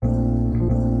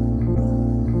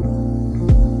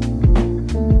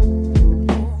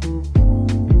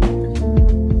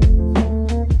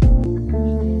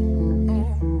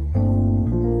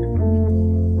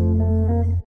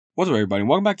What's up, everybody?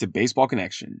 Welcome back to Baseball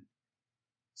Connection.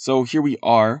 So here we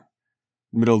are,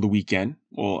 middle of the weekend.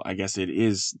 Well, I guess it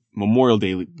is Memorial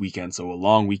Day weekend, so a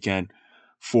long weekend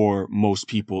for most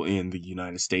people in the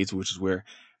United States, which is where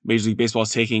Major League Baseball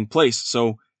is taking place.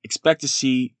 So expect to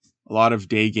see a lot of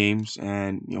day games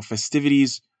and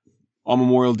festivities on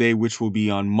Memorial Day, which will be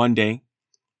on Monday.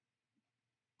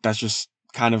 That's just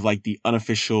kind of like the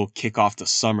unofficial kickoff to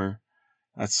summer.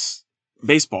 That's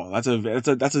baseball. That's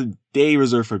a day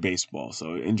reserved for baseball.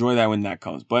 So enjoy that when that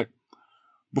comes. But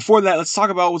before that, let's talk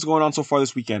about what's going on so far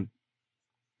this weekend.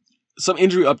 Some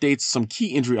injury updates, some key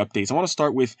injury updates. I want to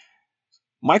start with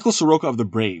Michael Soroka of the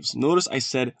Braves. Notice I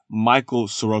said Michael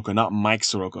Soroka, not Mike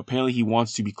Soroka. Apparently he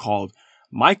wants to be called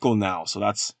Michael now. So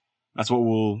that's what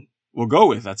we'll go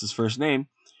with. That's his first name.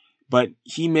 But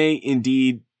he may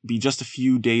indeed be just a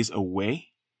few days away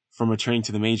from returning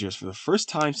to the majors for the first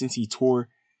time since he tore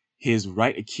his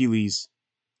right Achilles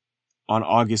on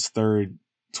August 3rd,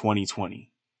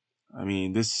 2020. I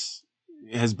mean, this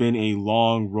has been a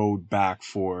long road back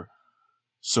for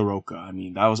Soroka. I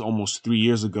mean, that was almost 3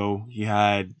 years ago. He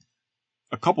had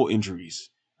a couple injuries.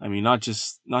 I mean, not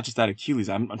just that Achilles.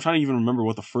 I'm trying to even remember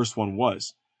what the first one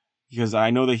was, because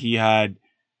I know that he had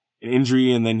an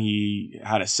injury and then he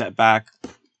had a setback.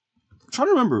 I'm trying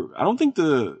to remember. I don't think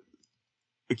the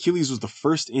Achilles was the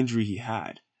first injury he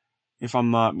had, if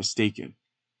I'm not mistaken.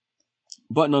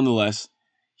 But nonetheless,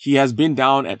 he has been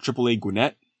down at AAA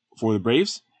Gwinnett for the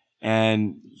Braves,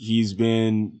 and he's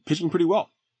been pitching pretty well.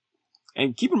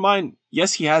 And keep in mind,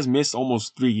 yes, he has missed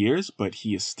almost 3 years, but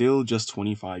he is still just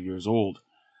 25 years old.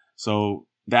 So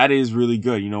that is really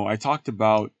good. I talked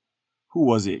about, who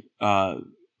was it?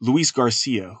 Luis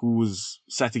Garcia, who was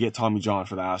set to get Tommy John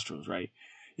for the Astros, right?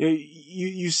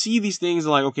 You see these things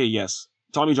and like, okay, yes,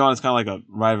 Tommy John is kind of like a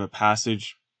rite of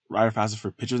passage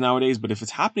for pitchers nowadays, but if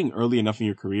it's happening early enough in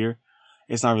your career,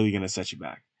 it's not really going to set you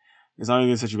back. It's not really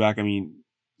going to set you back. I mean,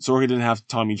 Soroka didn't have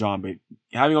Tommy John, but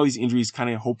having all these injuries, kind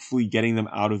of hopefully getting them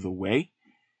out of the way,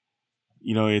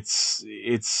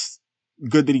 it's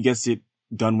good that he gets it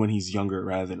done when he's younger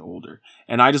rather than older.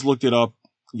 And I just looked it up.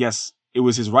 Yes, it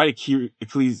was his right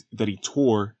Achilles that he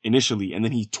tore initially, and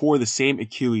then he tore the same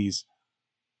Achilles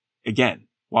again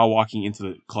while walking into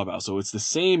the clubhouse. So it's the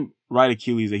same right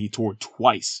Achilles that he tore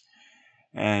twice.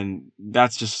 And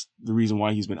that's just the reason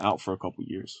why he's been out for a couple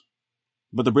years.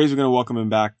 But the Braves are going to welcome him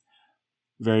back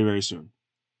very, very soon.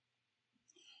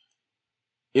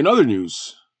 In other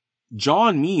news,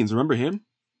 John Means, remember him?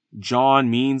 John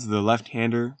Means, the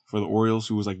left-hander for the Orioles,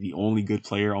 who was like the only good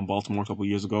player on Baltimore a couple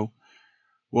years ago.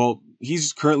 Well,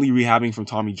 he's currently rehabbing from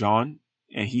Tommy John,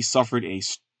 and he suffered a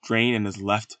strain in his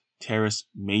left teres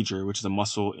major, which is a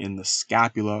muscle in the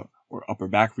scapula or upper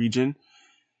back region.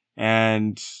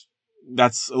 And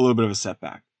that's a little bit of a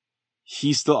setback.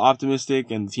 He's still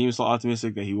optimistic, and the team is still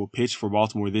optimistic that he will pitch for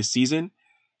Baltimore this season.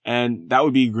 And that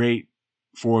would be great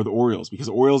for the Orioles, because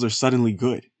the Orioles are suddenly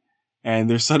good. And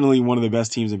they're suddenly one of the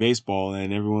best teams in baseball,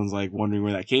 and everyone's like wondering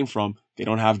where that came from. They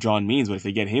don't have John Means, but if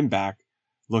they get him back,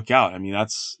 look out. I mean,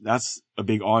 that's a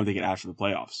big arm they can add for the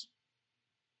playoffs.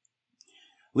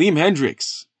 Liam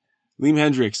Hendriks.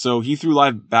 So he threw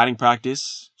live batting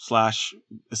practice / a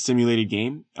simulated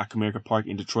game at Comerica Park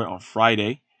in Detroit on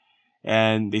Friday.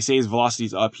 And they say his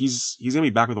velocity's up. He's going to be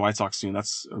back with the White Sox soon.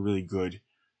 That's a really good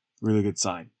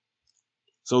sign.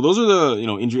 So those are the,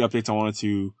 injury updates I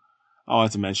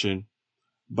wanted to mention.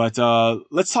 But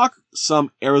let's talk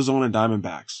some Arizona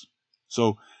Diamondbacks.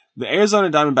 So the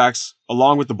Arizona Diamondbacks,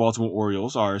 along with the Baltimore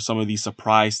Orioles, are some of these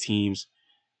surprise teams.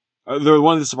 They're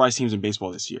one of the surprise teams in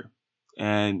baseball this year.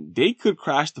 And they could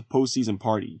crash the postseason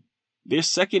party. They're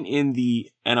second in the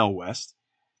NL West.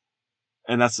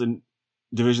 And that's a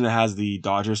division that has the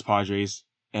Dodgers, Padres,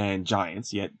 and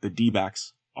Giants. Yet the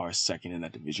D-backs are second in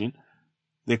that division.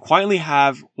 They quietly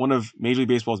have one of Major League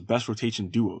Baseball's best rotation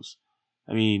duos.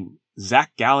 I mean,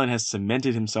 Zach Gallen has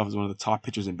cemented himself as one of the top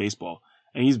pitchers in baseball.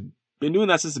 And he's been doing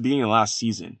that since the beginning of last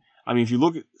season. I mean, if you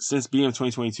look since beginning of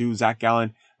 2022, Zach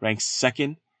Gallen ranks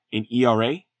second in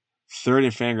ERA, third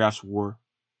in Fangraphs WAR,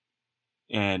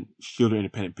 and fielder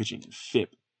independent pitching,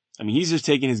 FIP. I mean, he's just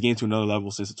taken his game to another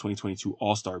level since the 2022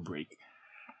 All-Star break.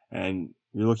 And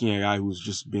you're looking at a guy who's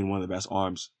just been one of the best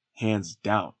arms, hands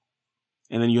down.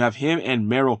 And then you have him and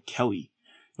Merrill Kelly.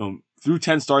 Through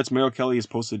 10 starts, Merrill Kelly has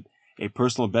posted a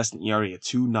personal best in ERA at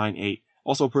 2.98,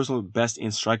 also a personal best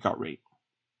in strikeout rate.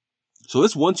 So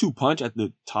this 1-2 punch at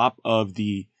the top of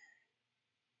the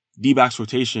D-backs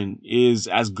rotation is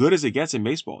as good as it gets in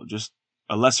baseball. Just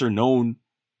a lesser known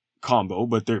combo,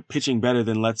 but they're pitching better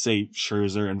than, let's say,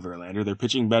 Scherzer and Verlander. They're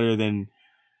pitching better than,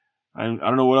 I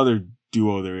don't know what other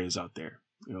duo there is out there.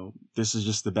 This is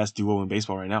just the best duo in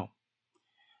baseball right now.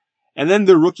 And then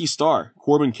the rookie star,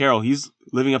 Corbin Carroll, he's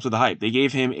living up to the hype. They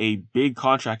gave him a big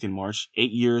contract in March,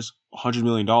 8 years, $100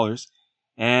 million.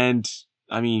 And,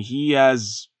 he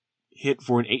has hit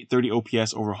for an 830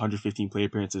 OPS over 115 plate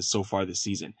appearances so far this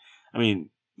season.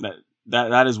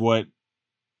 That is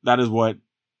what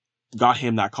got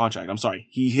him that contract. I'm sorry.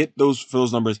 He hit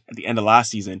those numbers at the end of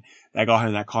last season. That got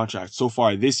him that contract. So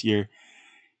far this year,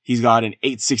 he's got an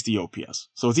 860 OPS.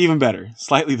 So it's even better.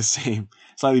 Slightly the same.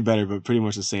 Slightly better, but pretty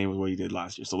much the same as what he did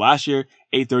last year. So last year,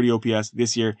 830 OPS.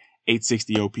 This year,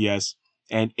 860 OPS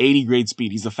and 80 grade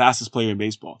speed. He's the fastest player in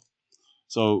baseball.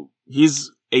 So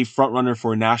he's a front runner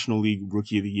for National League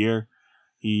Rookie of the Year.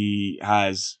 He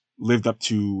has lived up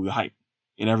to the hype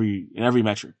in every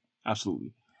metric.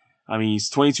 Absolutely. He's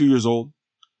 22 years old.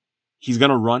 He's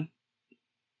going to run.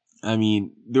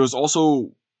 There was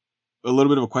also a little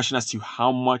bit of a question as to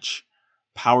how much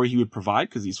power he would provide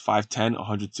because he's 5'10",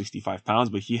 165 pounds,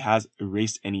 but he has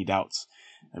erased any doubts.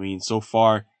 So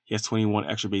far, he has 21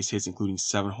 extra base hits, including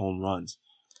 7 home runs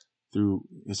through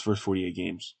his first 48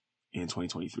 games in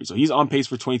 2023. So he's on pace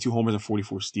for 22 homers and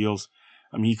 44 steals.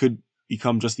 He could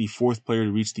become just the 4th player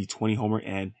to reach the 20 homer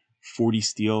and 40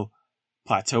 steal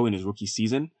plateau in his rookie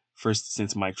season, first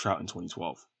since Mike Trout in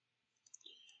 2012.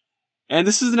 And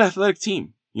this is an athletic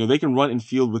team. They can run and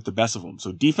field with the best of them.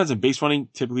 So defense and base running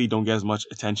typically don't get as much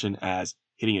attention as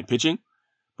hitting and pitching,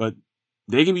 but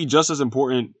they can be just as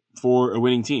important for a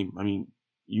winning team.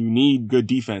 You need good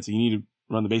defense and you need to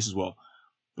run the bases well.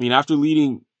 After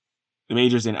leading the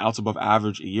majors in outs above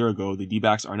average a year ago, the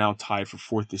D-backs are now tied for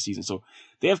 4th this season. So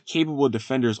they have capable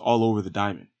defenders all over the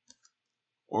diamond.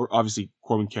 Or obviously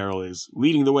Corbin Carroll is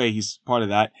leading the way. He's part of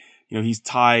that. He's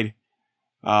tied,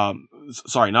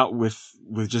 not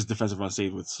with just defensive run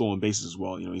saved, with stolen bases as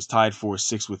well. He's tied for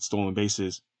 6th with stolen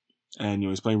bases, and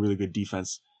he's playing really good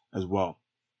defense as well.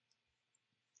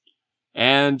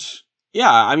 And yeah,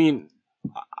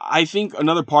 I think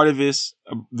another part of this,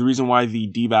 the reason why the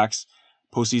D-backs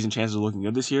postseason chances are looking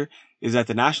good this year, is that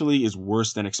the National League is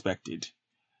worse than expected.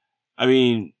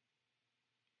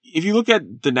 If you look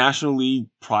at the National League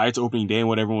prior to opening day and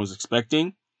what everyone was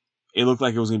expecting, it looked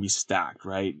like it was going to be stacked,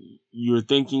 right? You were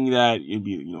thinking that it'd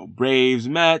be, Braves,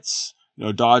 Mets,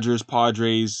 Dodgers,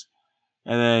 Padres,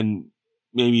 and then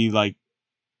maybe like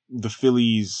the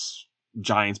Phillies,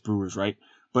 Giants, Brewers, right?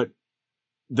 But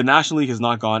the National League has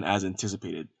not gone as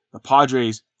anticipated. The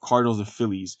Padres, Cardinals, and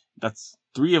Phillies, that's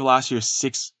 3 of last year's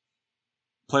 6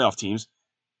 playoff teams.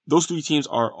 Those 3 teams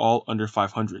are all under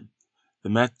 500. The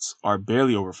Mets are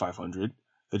barely over 500.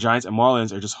 The Giants and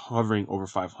Marlins are just hovering over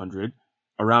 500,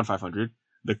 around 500.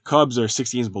 The Cubs are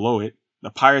 6 games below it. The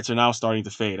Pirates are now starting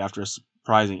to fade after a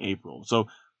surprising April. So,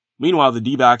 meanwhile, the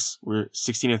D-backs were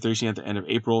 16-13 at the end of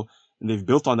April, and they've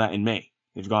built on that in May.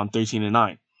 They've gone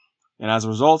 13-9. And as a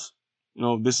result,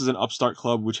 this is an upstart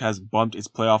club which has bumped its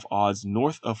playoff odds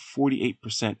north of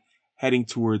 48% heading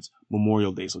towards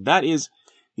Memorial Day. So that is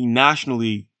the National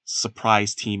League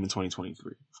surprise team in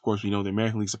 2023. Of course, we know the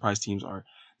American League surprise teams are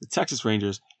the Texas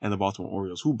Rangers and the Baltimore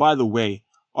Orioles, who, by the way,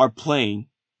 are playing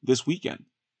this weekend.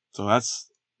 So that's,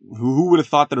 who would have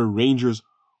thought that a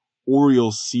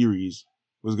Rangers-Orioles series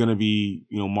was going to be,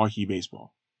 marquee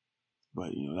baseball.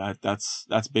 But,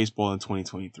 that's baseball in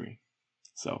 2023.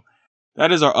 So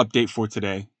that is our update for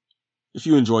today. If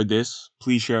you enjoyed this,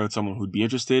 please share it with someone who'd be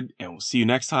interested, and we'll see you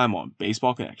next time on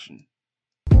Baseball Connection.